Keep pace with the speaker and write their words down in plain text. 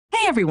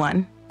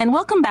everyone, and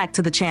welcome back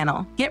to the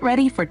channel. Get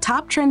ready for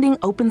top trending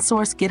open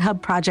source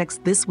GitHub projects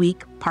this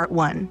week, part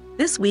 1.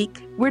 This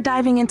week, we're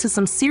diving into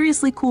some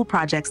seriously cool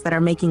projects that are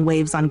making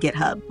waves on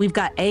GitHub. We've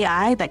got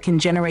AI that can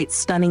generate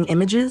stunning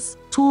images,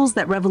 tools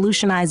that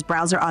revolutionize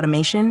browser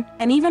automation,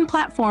 and even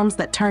platforms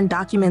that turn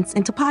documents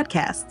into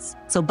podcasts.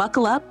 So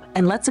buckle up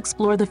and let's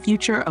explore the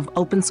future of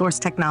open source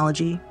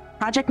technology.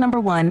 Project number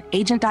 1,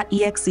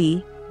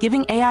 Agent.exe,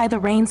 giving AI the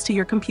reins to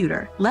your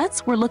computer.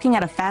 We're looking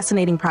at a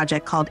fascinating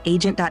project called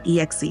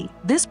Agent.exe.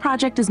 This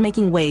project is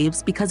making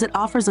waves because it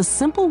offers a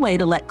simple way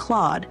to let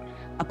Claude,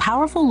 a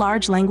powerful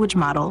large language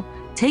model,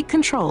 take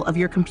control of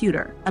your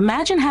computer.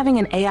 Imagine having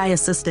an AI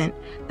assistant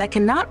that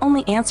can not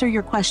only answer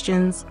your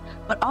questions,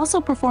 but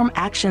also perform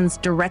actions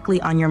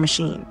directly on your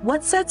machine.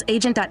 What sets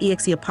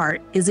Agent.exe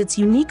apart is its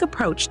unique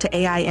approach to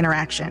AI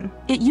interaction.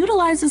 It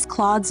utilizes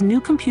Claude's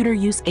new computer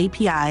use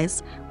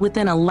APIs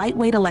within a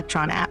lightweight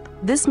Electron app.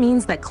 This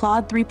means that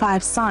Claude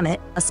 3.5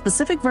 Sonnet, a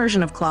specific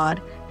version of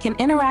Claude, can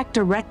interact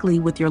directly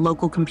with your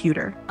local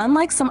computer.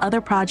 Unlike some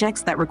other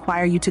projects that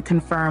require you to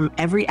confirm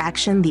every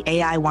action the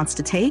AI wants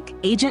to take,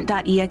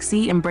 Agent.exe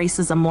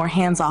embraces a more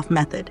hands-off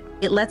method.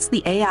 It lets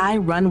the AI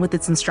run with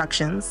its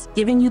instructions,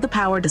 giving you the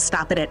power to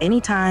stop it at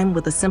any time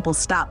with a simple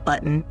stop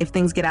button if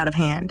things get out of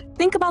hand.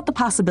 Think about the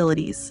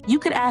possibilities. You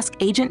could ask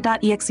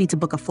Agent.exe to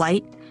book a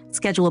flight,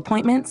 schedule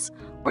appointments,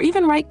 or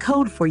even write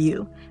code for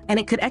you, and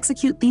it could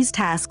execute these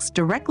tasks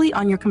directly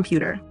on your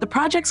computer. The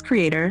project's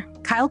creator,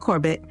 Kyle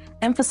Corbett,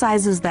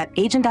 emphasizes that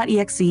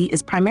Agent.exe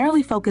is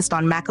primarily focused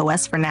on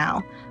macOS for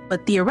now,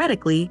 but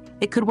theoretically,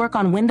 it could work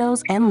on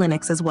Windows and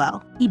Linux as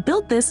well. He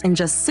built this in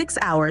just 6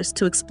 hours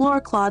to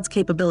explore Claude's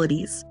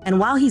capabilities, and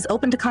while he's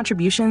open to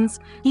contributions,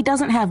 he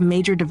doesn't have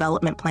major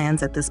development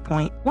plans at this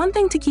point. One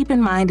thing to keep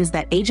in mind is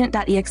that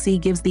Agent.exe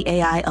gives the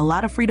AI a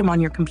lot of freedom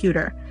on your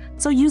computer,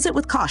 so use it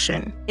with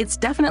caution. It's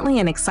definitely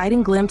an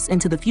exciting glimpse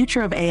into the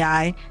future of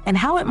AI and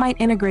how it might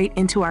integrate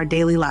into our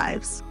daily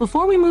lives.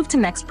 Before we move to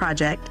next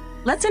project,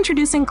 let's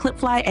introducing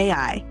Clipfly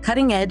AI,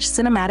 cutting-edge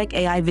cinematic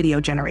AI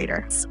video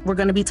generator. We're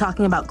going to be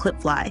talking about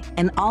Clipfly,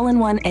 an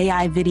all-in-one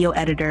AI video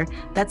editor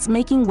that's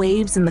making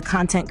waves in the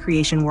content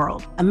creation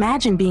world.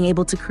 Imagine being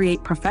able to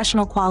create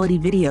professional quality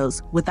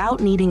videos without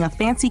needing a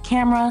fancy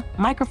camera,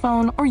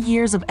 microphone, or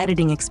years of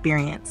editing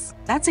experience.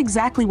 That's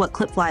exactly what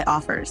Clipfly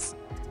offers.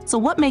 So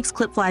what makes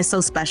Clipfly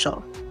so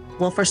special?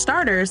 Well, for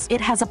starters,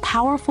 it has a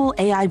powerful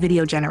AI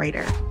video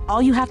generator.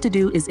 All you have to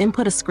do is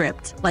input a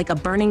script, like a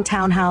burning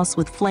townhouse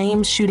with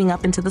flames shooting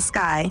up into the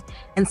sky,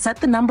 and set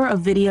the number of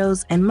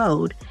videos and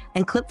mode,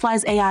 and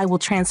Clipfly's AI will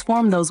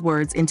transform those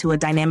words into a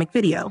dynamic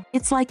video.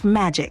 It's like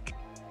magic.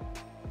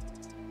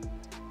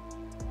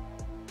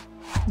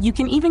 You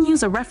can even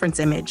use a reference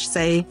image,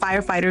 say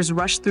firefighters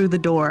rush through the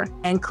door,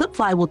 and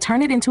Clipfly will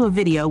turn it into a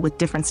video with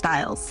different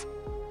styles.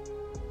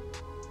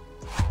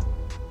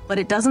 But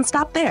it doesn't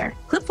stop there.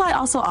 Clipfly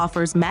also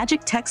offers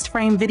magic text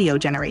frame video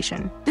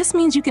generation. This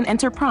means you can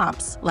enter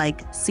prompts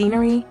like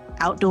scenery,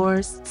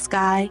 outdoors,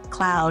 sky,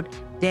 cloud,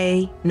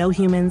 day, no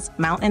humans,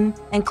 mountain,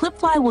 and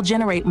Clipfly will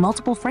generate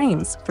multiple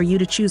frames for you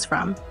to choose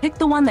from. Pick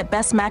the one that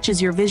best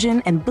matches your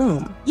vision and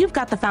boom, you've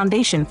got the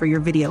foundation for your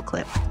video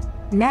clip.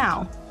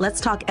 Now, let's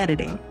talk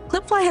editing.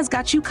 Clipfly has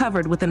got you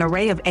covered with an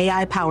array of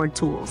AI-powered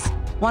tools.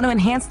 Want to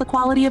enhance the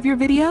quality of your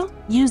video?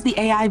 Use the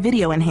AI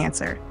Video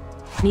Enhancer.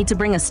 Need to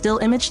bring a still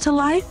image to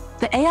life?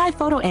 The AI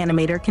Photo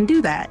Animator can do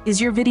that.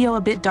 Is your video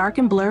a bit dark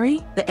and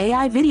blurry? The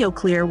AI Video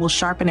Clear will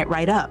sharpen it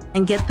right up.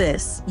 And get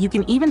this, you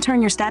can even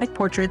turn your static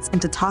portraits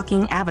into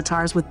talking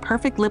avatars with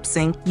perfect lip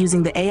sync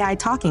using the AI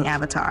Talking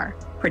Avatar.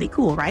 Pretty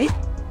cool, right?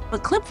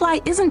 But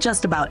Clipfly isn't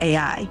just about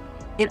AI.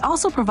 It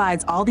also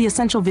provides all the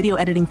essential video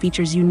editing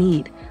features you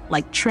need,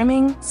 like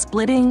trimming,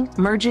 splitting,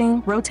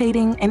 merging,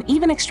 rotating, and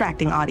even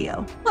extracting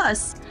audio.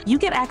 Plus, you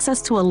get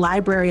access to a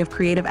library of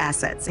creative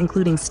assets,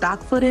 including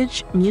stock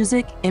footage,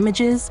 music,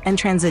 images, and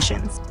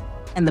transitions.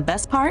 And the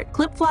best part?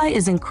 Clipfly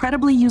is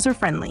incredibly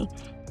user-friendly.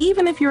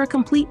 Even if you're a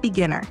complete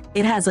beginner,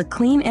 it has a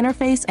clean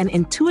interface and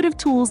intuitive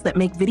tools that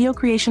make video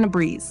creation a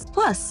breeze.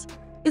 Plus,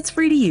 it's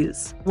free to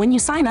use. When you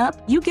sign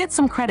up, you get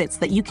some credits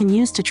that you can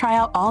use to try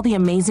out all the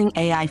amazing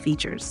AI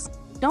features.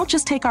 Don't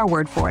just take our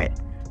word for it.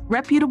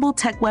 Reputable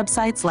tech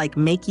websites like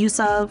Make Use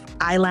Of,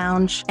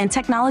 iLounge, and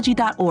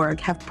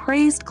Technology.org have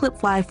praised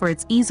Clipfly for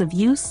its ease of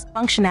use,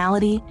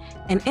 functionality,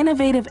 and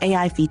innovative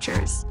AI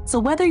features. So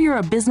whether you're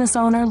a business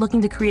owner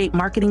looking to create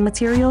marketing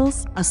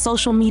materials, a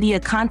social media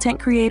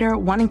content creator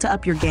wanting to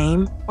up your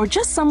game, or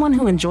just someone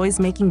who enjoys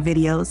making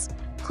videos,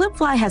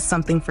 Clipfly has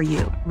something for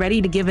you. Ready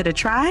to give it a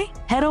try?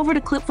 Head over to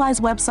Clipfly's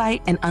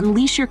website and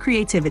unleash your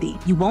creativity.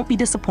 You won't be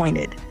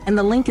disappointed. And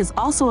the link is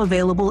also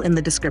available in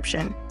the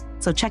description.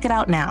 So check it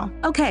out now.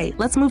 Okay,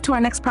 let's move to our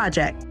next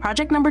project.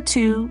 Project number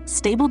 2,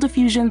 Stable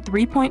Diffusion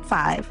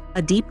 3.5,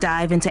 a deep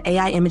dive into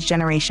AI image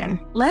generation.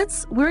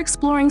 We're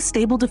exploring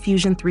Stable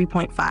Diffusion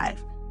 3.5,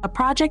 a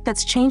project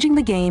that's changing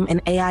the game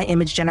in AI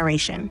image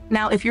generation.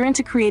 Now, if you're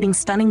into creating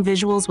stunning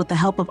visuals with the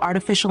help of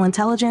artificial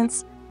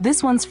intelligence,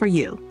 this one's for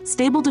you.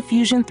 Stable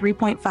Diffusion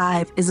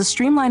 3.5 is a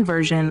streamlined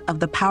version of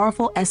the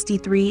powerful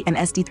SD3 and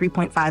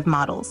SD3.5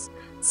 models,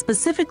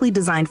 specifically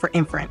designed for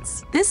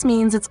inference. This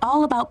means it's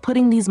all about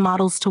putting these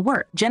models to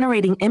work,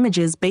 generating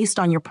images based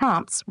on your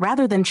prompts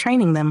rather than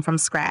training them from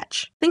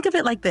scratch. Think of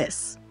it like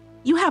this.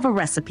 You have a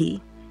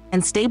recipe,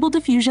 and Stable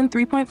Diffusion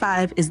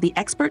 3.5 is the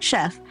expert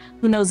chef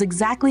who knows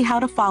exactly how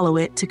to follow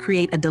it to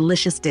create a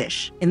delicious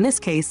dish. In this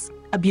case,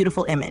 a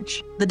beautiful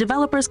image. The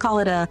developers call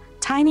it a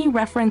tiny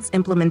reference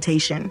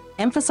implementation,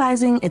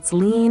 emphasizing its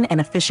lean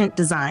and efficient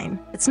design.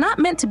 It's not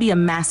meant to be a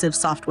massive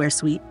software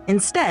suite.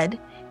 Instead,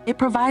 it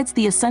provides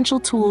the essential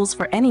tools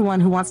for anyone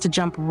who wants to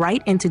jump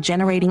right into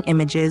generating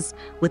images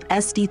with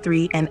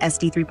SD3 and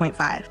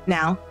SD3.5.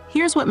 Now,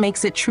 here's what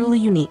makes it truly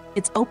unique.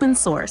 It's open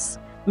source,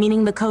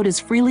 meaning the code is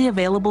freely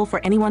available for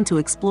anyone to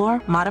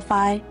explore,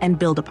 modify, and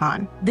build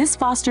upon. This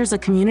fosters a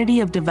community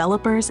of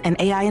developers and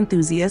AI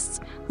enthusiasts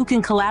who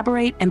can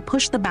collaborate and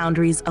push the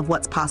boundaries of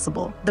what's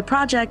possible. The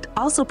project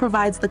also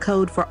provides the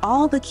code for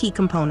all the key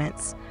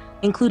components,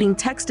 including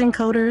text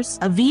encoders,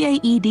 a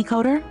VAE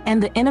decoder,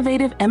 and the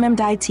innovative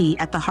MM.IT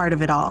at the heart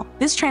of it all.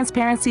 This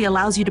transparency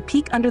allows you to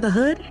peek under the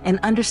hood and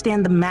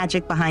understand the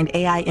magic behind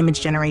AI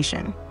image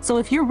generation. So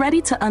if you're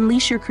ready to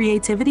unleash your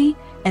creativity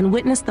and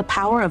witness the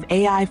power of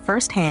AI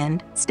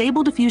firsthand,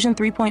 Stable Diffusion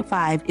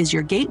 3.5 is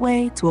your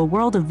gateway to a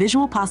world of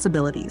visual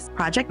possibilities.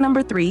 Project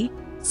number 3,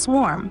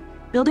 Swarm.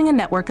 Building a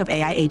network of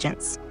AI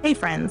agents. Hey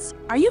friends,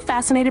 are you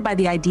fascinated by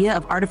the idea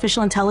of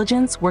artificial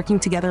intelligence working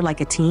together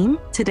like a team?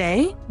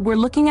 Today, we're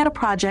looking at a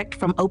project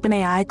from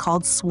OpenAI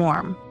called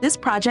Swarm. This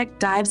project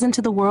dives into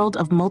the world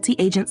of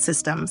multi-agent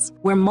systems,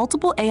 where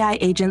multiple AI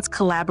agents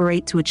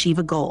collaborate to achieve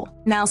a goal.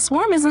 Now,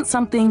 Swarm isn't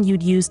something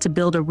you'd use to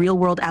build a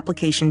real-world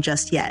application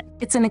just yet.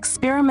 It's an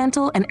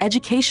experimental and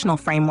educational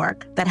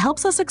framework that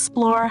helps us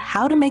explore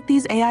how to make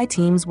these AI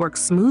teams work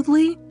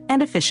smoothly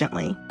and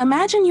efficiently.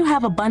 Imagine you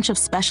have a bunch of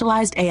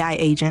specialized AI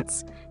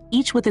agents,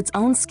 each with its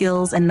own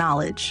skills and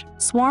knowledge.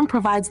 Swarm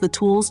provides the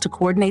tools to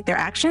coordinate their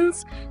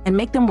actions and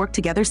make them work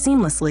together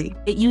seamlessly.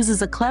 It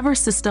uses a clever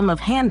system of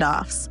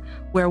handoffs,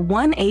 where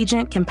one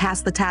agent can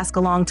pass the task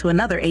along to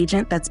another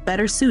agent that's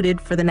better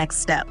suited for the next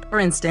step. For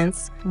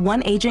instance,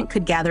 one agent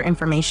could gather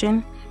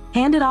information,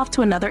 hand it off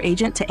to another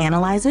agent to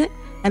analyze it,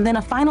 and then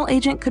a final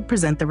agent could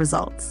present the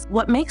results.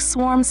 What makes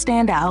Swarm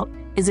stand out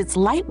is its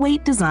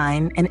lightweight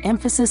design and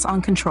emphasis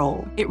on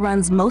control. It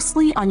runs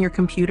mostly on your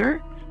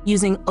computer,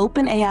 using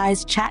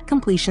OpenAI's Chat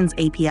Completions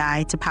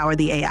API to power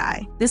the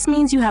AI. This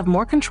means you have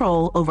more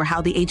control over how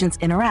the agents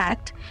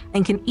interact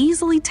and can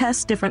easily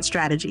test different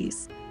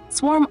strategies.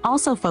 Swarm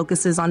also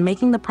focuses on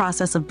making the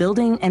process of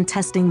building and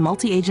testing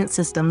multi-agent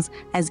systems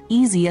as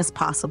easy as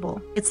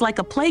possible. It's like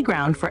a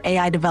playground for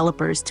AI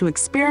developers to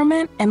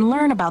experiment and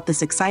learn about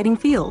this exciting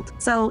field.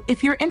 So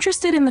if you're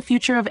interested in the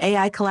future of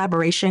AI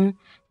collaboration,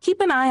 keep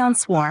an eye on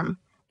Swarm.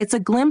 It's a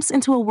glimpse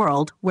into a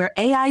world where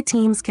AI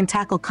teams can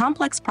tackle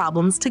complex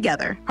problems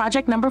together.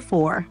 Project number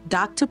 4,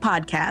 Doc to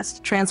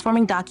Podcast,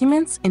 transforming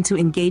documents into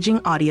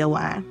engaging audio.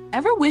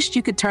 Ever wished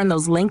you could turn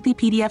those lengthy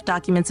PDF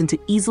documents into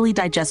easily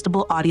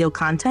digestible audio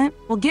content?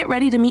 Well, get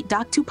ready to meet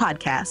Doc to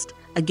Podcast,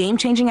 a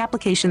game-changing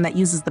application that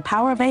uses the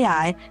power of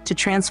AI to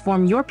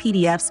transform your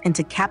PDFs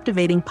into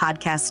captivating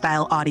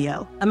podcast-style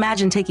audio.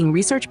 Imagine taking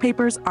research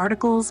papers,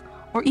 articles,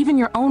 or even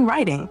your own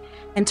writing,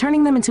 and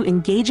turning them into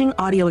engaging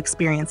audio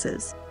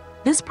experiences.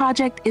 This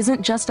project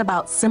isn't just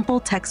about simple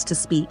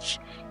text-to-speech.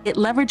 It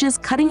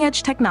leverages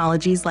cutting-edge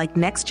technologies like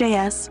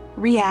Next.js,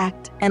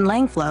 React, and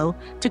Langflow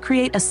to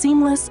create a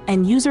seamless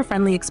and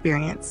user-friendly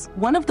experience.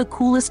 One of the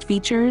coolest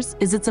features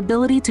is its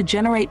ability to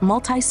generate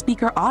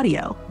multi-speaker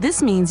audio.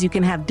 This means you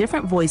can have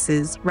different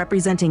voices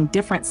representing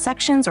different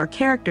sections or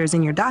characters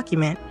in your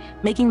document,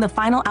 making the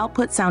final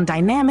output sound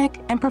dynamic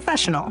and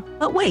professional.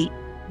 But wait,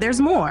 there's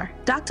more.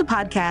 Doc to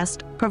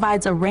Podcast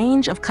provides a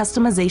range of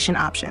customization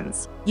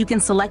options. You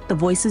can select the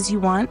voices you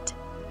want,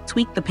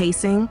 tweak the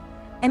pacing,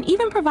 and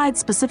even provide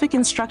specific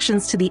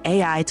instructions to the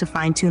AI to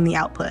fine-tune the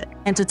output.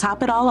 And to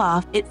top it all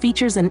off, it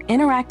features an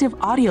interactive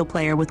audio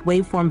player with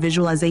waveform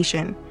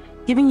visualization,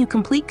 giving you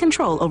complete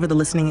control over the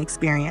listening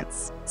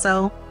experience.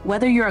 So,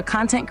 whether you're a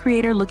content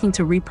creator looking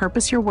to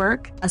repurpose your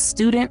work, a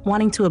student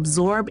wanting to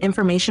absorb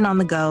information on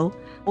the go,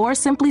 or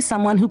simply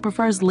someone who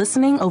prefers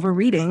listening over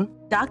reading,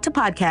 Doc to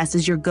Podcast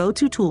is your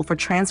go-to tool for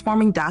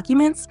transforming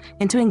documents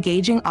into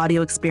engaging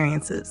audio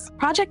experiences.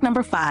 Project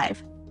number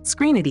 5,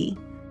 Screenity,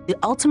 the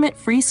ultimate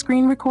free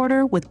screen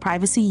recorder with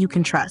privacy you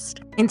can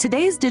trust. In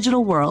today's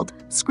digital world,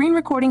 screen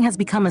recording has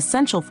become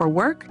essential for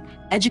work,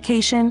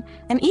 education,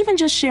 and even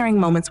just sharing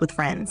moments with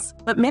friends.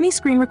 But many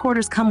screen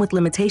recorders come with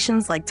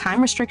limitations like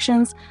time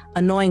restrictions,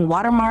 annoying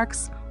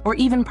watermarks, or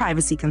even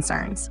privacy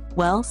concerns.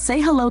 Well,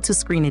 say hello to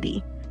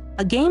Screenity,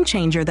 a game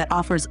changer that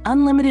offers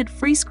unlimited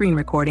free screen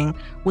recording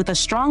with a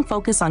strong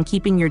focus on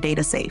keeping your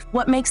data safe.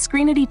 What makes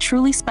Screenity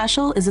truly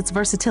special is its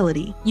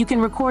versatility. You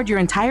can record your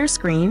entire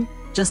screen,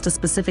 just a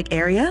specific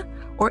area,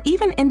 or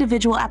even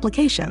individual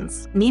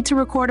applications. Need to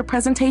record a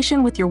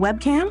presentation with your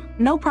webcam?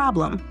 No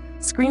problem.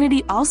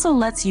 Screenity also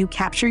lets you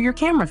capture your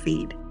camera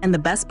feed. And the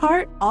best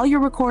part? All your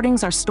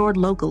recordings are stored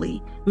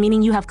locally,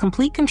 meaning you have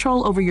complete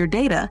control over your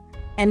data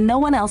and no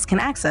one else can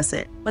access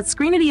it. But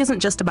Screenity isn't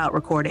just about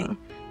recording.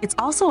 It's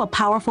also a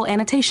powerful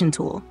annotation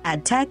tool.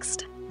 Add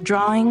text,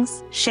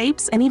 drawings,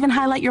 shapes, and even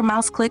highlight your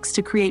mouse clicks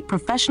to create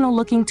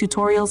professional-looking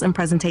tutorials and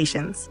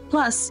presentations.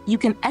 Plus, you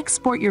can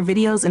export your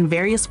videos in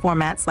various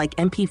formats like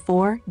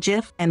MP4,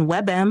 GIF, and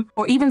WebM,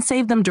 or even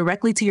save them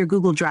directly to your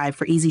Google Drive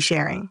for easy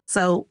sharing.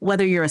 So,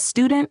 whether you're a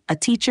student, a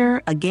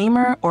teacher, a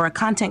gamer, or a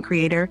content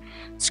creator,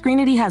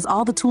 Screenity has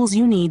all the tools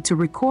you need to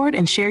record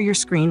and share your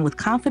screen with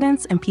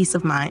confidence and peace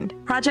of mind.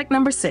 Project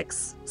number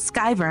 6,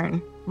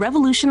 Skyvern.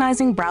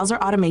 Revolutionizing browser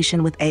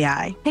automation with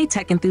AI. Hey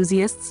tech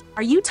enthusiasts,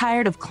 are you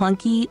tired of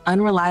clunky,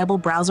 unreliable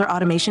browser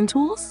automation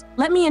tools?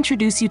 Let me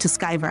introduce you to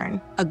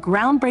Skyvern, a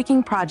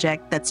groundbreaking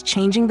project that's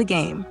changing the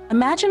game.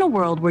 Imagine a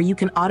world where you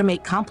can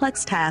automate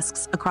complex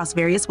tasks across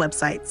various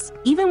websites,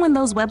 even when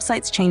those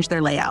websites change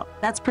their layout.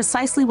 That's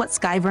precisely what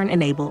Skyvern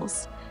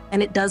enables,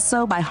 and it does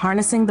so by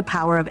harnessing the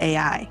power of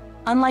AI.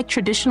 Unlike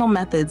traditional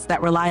methods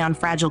that rely on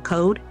fragile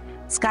code,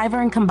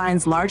 Skyvern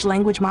combines large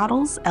language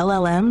models,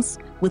 LLMs,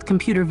 with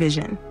computer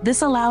vision.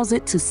 This allows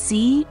it to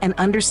see and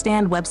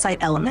understand website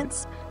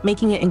elements,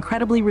 making it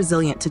incredibly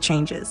resilient to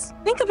changes.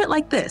 Think of it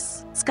like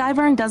this.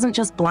 Skyvern doesn't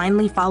just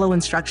blindly follow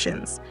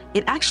instructions.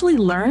 It actually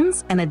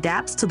learns and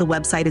adapts to the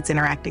website it's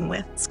interacting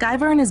with.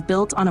 Skyvern is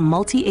built on a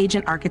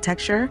multi-agent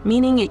architecture,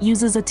 meaning it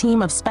uses a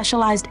team of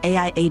specialized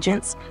AI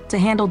agents to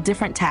handle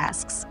different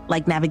tasks,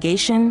 like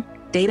navigation,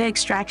 data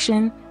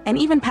extraction, and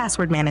even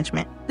password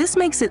management. This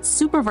makes it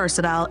super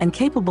versatile and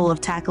capable of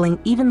tackling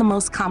even the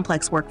most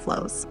complex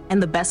workflows.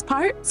 And the best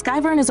part?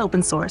 Skyvern is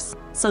open source,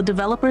 so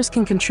developers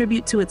can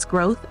contribute to its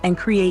growth and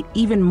create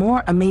even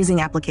more amazing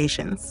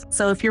applications.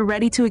 So if you're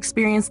ready to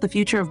experience the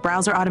future of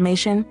browser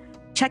automation,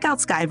 check out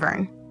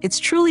Skyvern. It's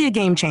truly a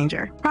game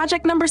changer.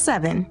 Project number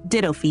 7,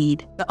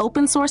 Dittofeed, the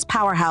open source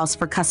powerhouse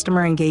for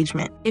customer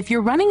engagement. If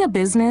you're running a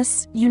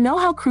business, you know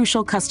how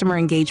crucial customer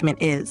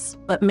engagement is,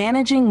 but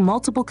managing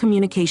multiple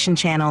communication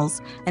channels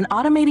and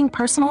automating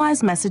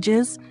personalized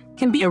messages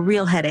can be a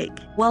real headache.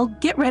 Well,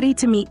 get ready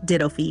to meet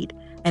Dittofeed,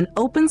 an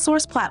open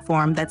source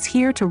platform that's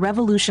here to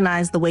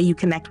revolutionize the way you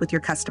connect with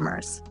your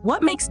customers.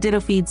 What makes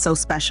Dittofeed so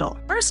special?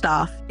 First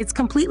off, it's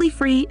completely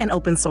free and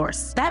open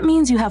source. That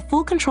means you have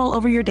full control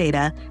over your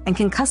data and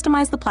can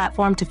customize the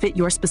platform to fit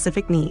your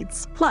specific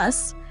needs.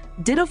 Plus,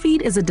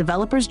 Dittofeed is a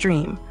developer's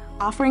dream,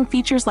 offering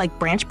features like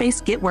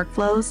branch-based Git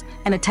workflows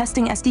and a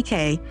testing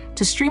SDK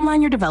to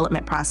streamline your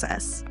development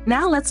process.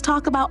 Now let's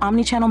talk about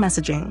omnichannel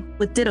messaging.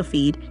 With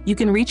Dittofeed, you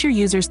can reach your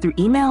users through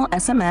email,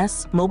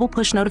 SMS, mobile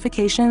push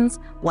notifications,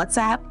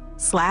 WhatsApp,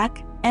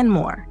 Slack, and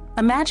more.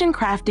 Imagine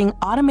crafting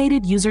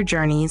automated user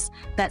journeys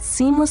that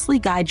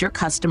seamlessly guide your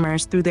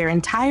customers through their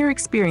entire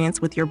experience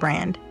with your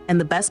brand.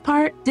 And the best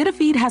part?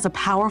 Dittofeed has a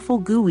powerful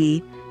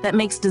GUI that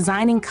makes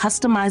designing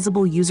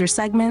customizable user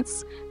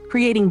segments,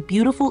 creating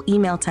beautiful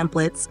email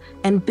templates,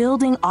 and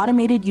building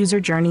automated user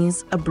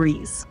journeys a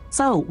breeze.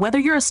 So, whether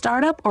you're a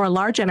startup or a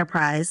large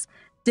enterprise,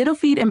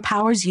 Dittofeed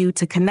empowers you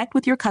to connect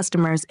with your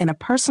customers in a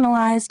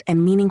personalized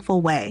and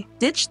meaningful way.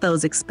 Ditch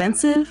those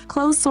expensive,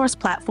 closed-source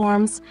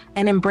platforms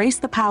and embrace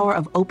the power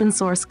of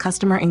open-source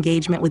customer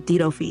engagement with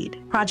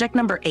Dittofeed. Project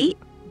number 8,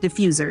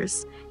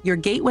 Diffusers, your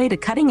gateway to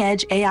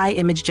cutting-edge AI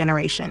image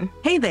generation.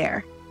 Hey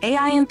there,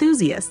 AI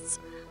enthusiasts.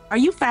 Are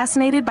you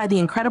fascinated by the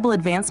incredible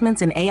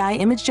advancements in AI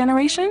image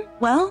generation?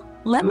 Well,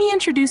 let me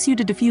introduce you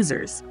to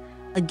Diffusers,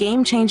 a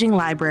game-changing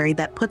library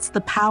that puts the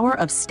power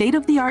of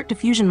state-of-the-art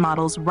diffusion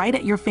models right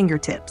at your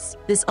fingertips.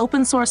 This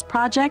open-source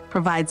project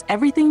provides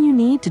everything you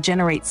need to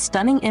generate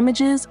stunning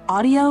images,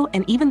 audio,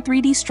 and even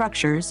 3D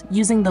structures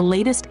using the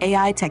latest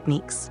AI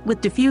techniques. With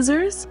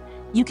Diffusers,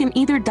 you can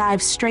either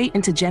dive straight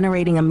into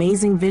generating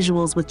amazing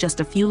visuals with just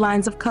a few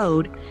lines of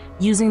code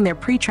using their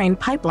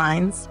pre-trained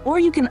pipelines, or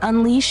you can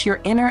unleash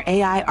your inner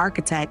AI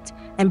architect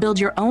and build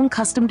your own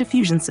custom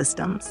diffusion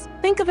systems.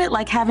 Think of it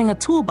like having a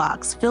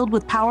toolbox filled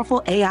with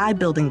powerful AI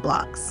building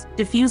blocks.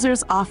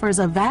 Diffusers offers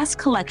a vast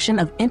collection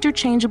of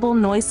interchangeable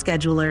noise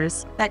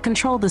schedulers that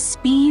control the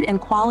speed and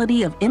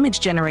quality of image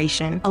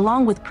generation,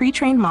 along with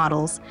pre-trained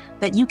models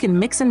that you can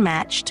mix and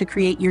match to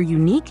create your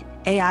unique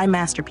AI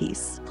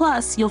masterpiece.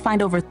 Plus, you'll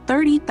find over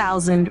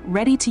 30,000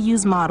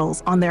 ready-to-use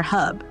models on their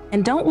hub.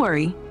 And don't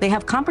worry, they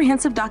have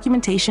comprehensive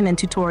documentation and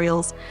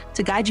tutorials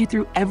to guide you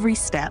through every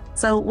step.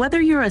 So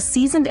whether you're a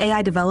seasoned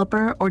AI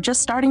developer or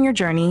just starting your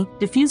journey,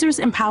 Diffusers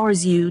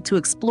empowers you to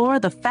explore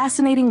the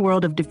fascinating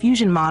world of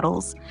diffusion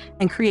models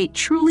and create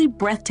truly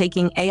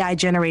breathtaking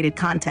AI-generated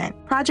content.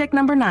 Project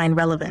number 9,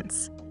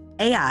 Relevance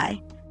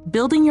AI.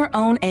 Building your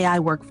own AI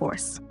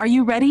workforce. Are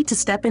you ready to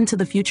step into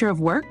the future of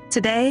work?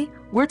 Today,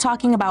 we're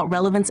talking about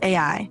Relevance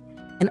AI,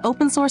 an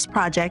open source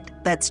project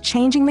that's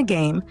changing the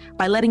game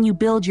by letting you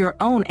build your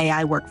own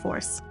AI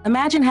workforce.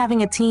 Imagine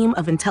having a team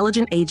of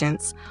intelligent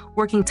agents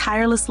working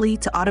tirelessly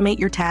to automate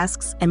your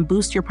tasks and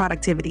boost your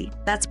productivity.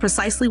 That's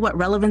precisely what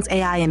Relevance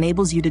AI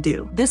enables you to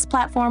do. This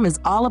platform is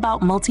all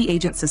about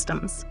multi-agent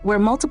systems, where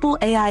multiple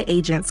AI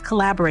agents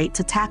collaborate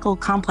to tackle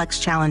complex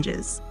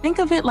challenges. Think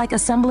of it like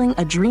assembling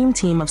a dream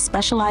team of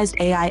specialized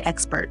AI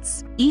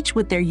experts, each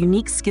with their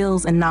unique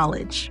skills and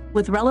knowledge.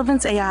 With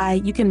Relevance AI,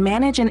 you can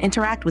manage and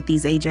interact with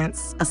these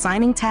agents, projects,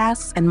 assigning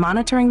tasks, and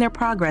monitoring their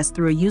progress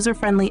through a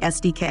user-friendly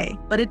SDK.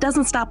 But it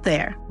doesn't stop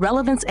there.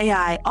 Relevance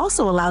AI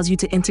also allows you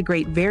to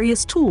integrate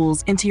various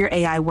tools into your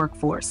AI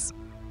workforce.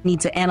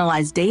 Need to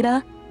analyze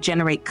data,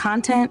 generate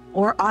content,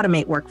 or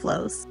automate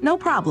workflows? No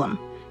problem.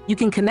 You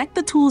can connect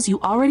the tools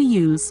you already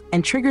use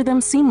and trigger them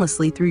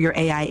seamlessly through your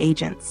AI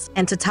agents.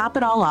 And to top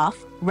it all off,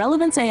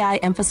 Relevance AI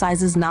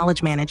emphasizes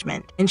knowledge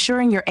management,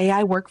 ensuring your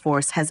AI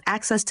workforce has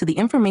access to the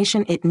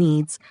information it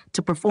needs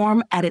to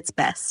perform at its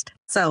best.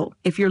 So,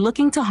 if you're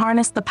looking to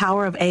harness the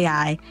power of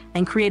AI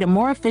and create a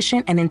more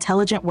efficient and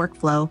intelligent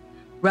workflow,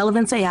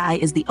 Relevance AI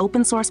is the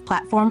open source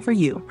platform for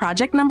you.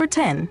 Project number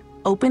 10,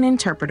 Open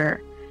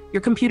Interpreter,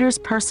 your computer's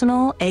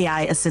personal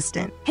AI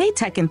assistant. Hey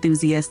tech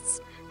enthusiasts,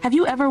 have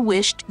you ever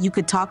wished you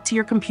could talk to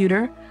your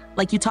computer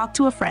like you talk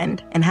to a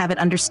friend and have it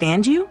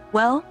understand you?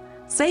 Well,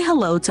 say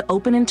hello to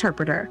Open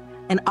Interpreter,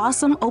 an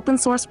awesome open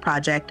source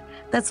project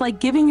that's like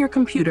giving your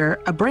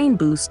computer a brain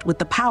boost with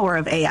the power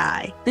of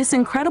AI. This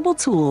incredible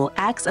tool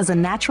acts as a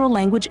natural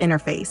language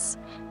interface,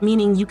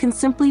 meaning you can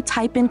simply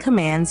type in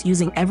commands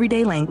using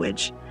everyday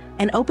language,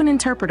 and Open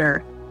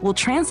Interpreter will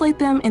translate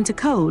them into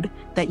code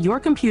that your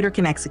computer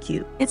can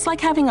execute. It's like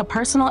having a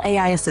personal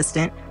AI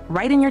assistant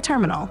right in your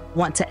terminal.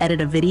 Want to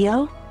edit a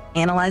video,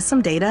 analyze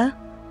some data,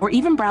 or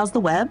even browse the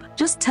web?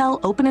 Just tell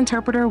Open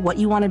Interpreter what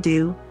you want to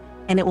do,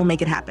 and it will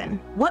make it happen.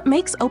 What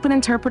makes Open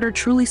Interpreter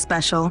truly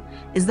special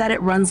is that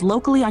it runs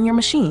locally on your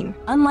machine,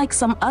 unlike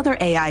some other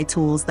AI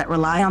tools that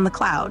rely on the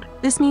cloud.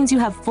 This means you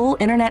have full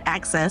internet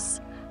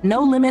access,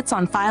 no limits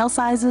on file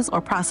sizes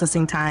or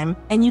processing time,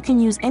 and you can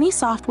use any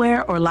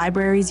software or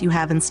libraries you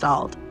have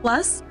installed.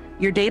 Plus,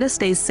 your data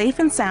stays safe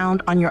and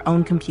sound on your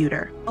own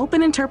computer.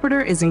 Open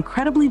Interpreter is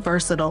incredibly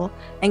versatile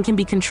and can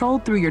be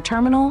controlled through your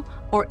terminal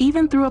or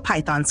even through a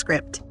Python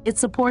script. It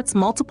supports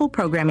multiple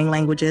programming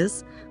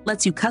languages,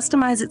 lets you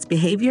customize its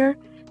behavior,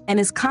 and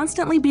is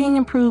constantly being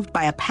improved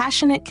by a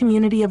passionate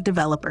community of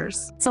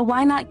developers. So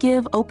why not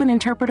give Open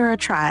Interpreter a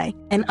try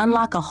and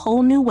unlock a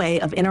whole new way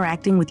of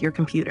interacting with your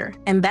computer?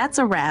 And that's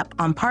a wrap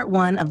on part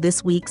 1 of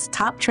this week's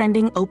top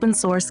trending open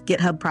source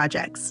GitHub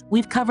projects.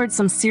 We've covered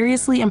some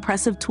seriously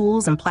impressive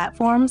tools and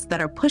platforms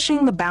that are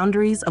pushing the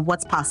boundaries of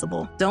what's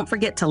possible. Don't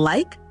forget to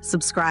like,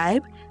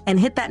 subscribe, and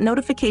hit that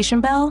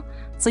notification bell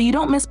so you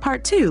don't miss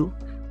part 2,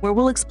 where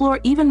we'll explore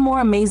even more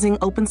amazing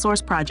open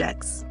source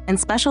projects. And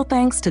special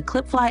thanks to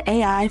Clipfly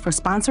AI for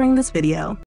sponsoring this video.